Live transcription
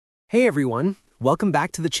Hey everyone, welcome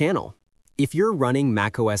back to the channel. If you're running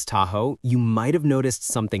macOS Tahoe, you might have noticed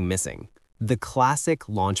something missing: the classic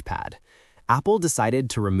Launchpad. Apple decided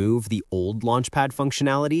to remove the old Launchpad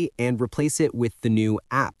functionality and replace it with the new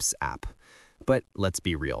Apps app. But let's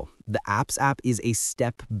be real, the Apps app is a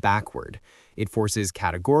step backward. It forces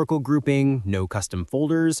categorical grouping, no custom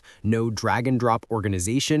folders, no drag-and-drop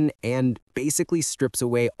organization, and basically strips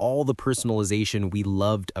away all the personalization we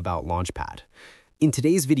loved about Launchpad. In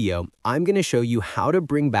today's video, I'm going to show you how to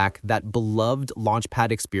bring back that beloved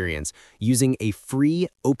Launchpad experience using a free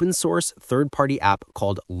open-source third-party app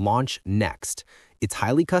called LaunchNext. It's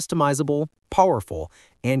highly customizable, powerful,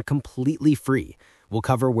 and completely free. We'll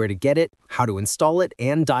cover where to get it, how to install it,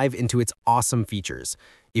 and dive into its awesome features.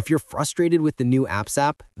 If you're frustrated with the new Apps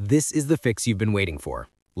app, this is the fix you've been waiting for.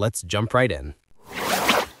 Let's jump right in.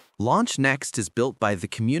 LaunchNext is built by the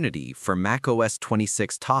community for macOS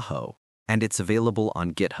 26 Tahoe, and it's available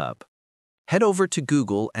on GitHub. Head over to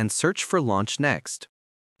Google and search for LaunchNext.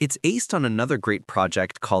 It's aced on another great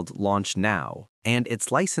project called Launch Now, and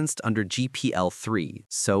it's licensed under GPL 3,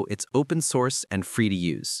 so it's open source and free to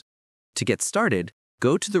use. To get started,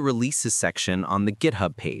 go to the Releases section on the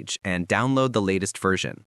GitHub page and download the latest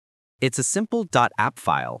version. It's a simple .app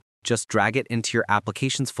file. Just drag it into your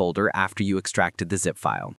Applications folder after you extracted the zip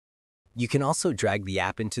file. You can also drag the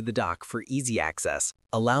app into the dock for easy access.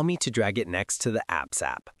 Allow me to drag it next to the Apps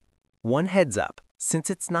app. One heads up, since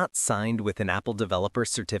it's not signed with an Apple Developer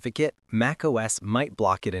Certificate, macOS might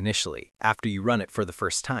block it initially after you run it for the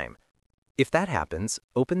first time. If that happens,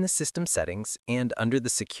 open the System Settings and under the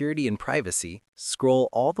Security and Privacy, scroll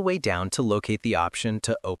all the way down to locate the option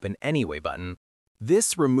to Open Anyway button.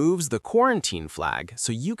 This removes the quarantine flag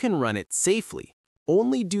so you can run it safely.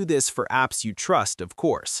 Only do this for apps you trust, of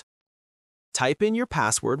course. Type in your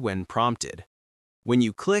password when prompted. When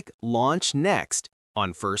you click Launch Next,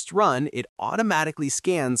 on first run, it automatically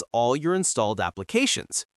scans all your installed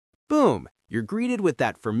applications. Boom! You're greeted with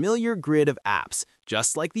that familiar grid of apps,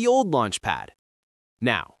 just like the old Launchpad.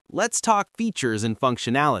 Now, let's talk features and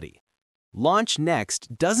functionality.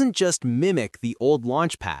 LaunchNext doesn't just mimic the old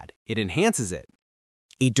Launchpad, it enhances it.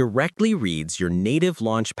 It directly reads your native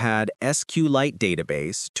Launchpad SQLite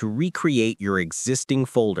database to recreate your existing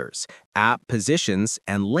folders, app positions,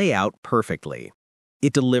 and layout perfectly.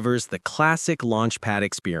 It delivers the classic Launchpad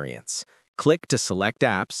experience. Click to select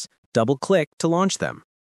apps, double-click to launch them.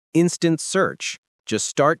 Instant search. Just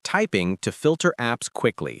start typing to filter apps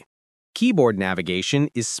quickly. Keyboard navigation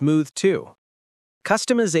is smooth too.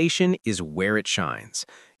 Customization is where it shines.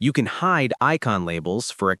 You can hide icon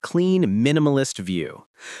labels for a clean, minimalist view.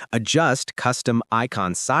 Adjust custom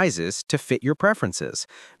icon sizes to fit your preferences.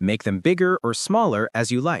 Make them bigger or smaller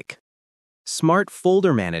as you like. Smart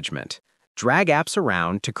folder management. Drag apps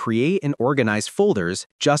around to create and organize folders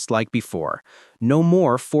just like before. No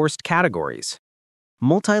more forced categories.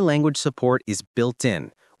 Multi-language support is built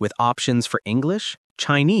in, with options for English,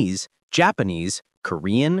 Chinese, Japanese,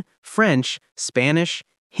 Korean, French, Spanish,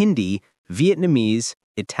 Hindi, Vietnamese,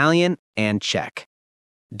 Italian, and Czech.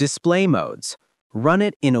 Display modes. Run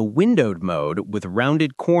it in a windowed mode with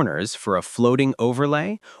rounded corners for a floating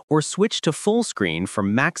overlay, or switch to full screen for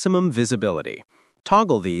maximum visibility.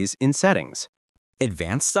 Toggle these in settings.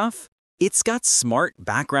 Advanced stuff? It's got smart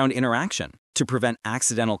background interaction to prevent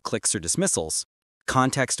accidental clicks or dismissals,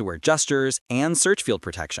 context-aware gestures, and search field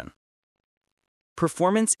protection.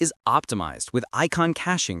 Performance is optimized with icon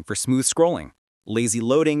caching for smooth scrolling, lazy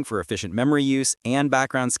loading for efficient memory use, and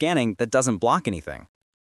background scanning that doesn't block anything.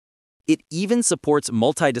 It even supports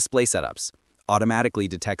multi-display setups, automatically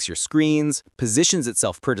detects your screens, positions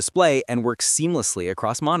itself per display, and works seamlessly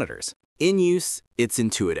across monitors. In use, it's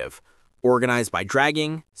intuitive. Organize by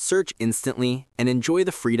dragging, search instantly, and enjoy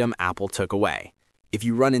the freedom Apple took away. If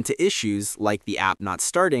you run into issues like the app not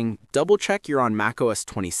starting, double-check you're on macOS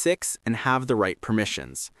 26 and have the right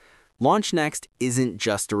permissions. LaunchNext isn't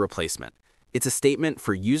just a replacement. It's a statement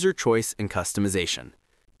for user choice and customization.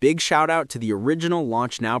 Big shout out to the original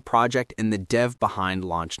Launch Now project and the dev behind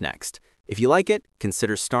LaunchNext. If you like it,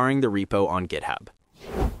 consider starring the repo on GitHub.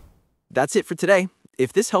 That's it for today.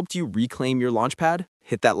 If this helped you reclaim your Launchpad,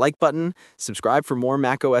 hit that like button, subscribe for more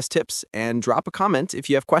macOS tips, and drop a comment if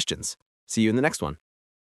you have questions. See you in the next one.